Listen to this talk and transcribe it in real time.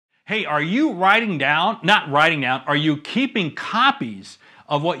Hey, are you are you keeping copies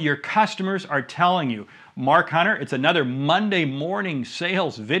of what your customers are telling you? Mark Hunter, it's another Monday morning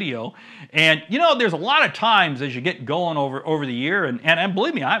sales video. And you know, there's a lot of times as you get going over the year, and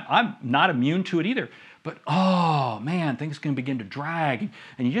believe me, I'm not immune to it either. But oh man, things can begin to drag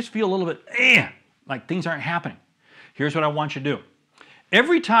and you just feel a little bit like things aren't happening. Here's what I want you to do.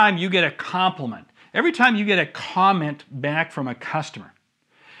 Every time you get a compliment, every time you get a comment back from a customer,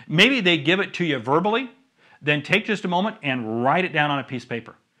 maybe they give it to you verbally, then take just a moment and write it down on a piece of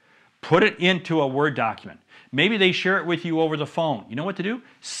paper. Put it into a Word document. Maybe they share it with you over the phone. You know what to do?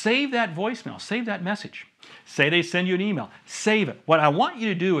 Save that voicemail, save that message. Say they send you an email, save it. What I want you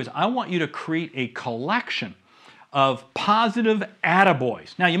to do is I want you to create a collection of positive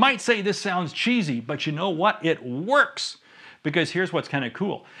attaboys. Now you might say this sounds cheesy, but you know what? It works. Because here's what's kind of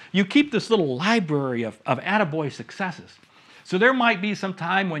cool. You keep this little library of attaboy successes. So there might be some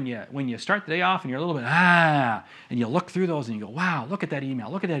time when you start the day off and you're a little bit, and you look through those and you go, wow, look at that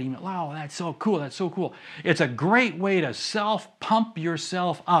email, wow, that's so cool, that's so cool. It's a great way to self-pump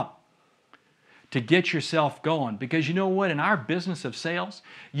yourself up, to get yourself going. Because you know what, in our business of sales,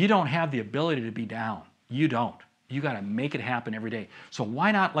 you don't have the ability to be down. You don't. You got to make it happen every day. So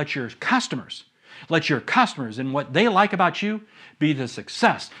why not let your customers and what they like about you be the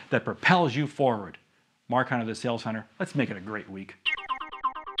success that propels you forward. Mark Hunter, the Sales Hunter. Let's make it a great week.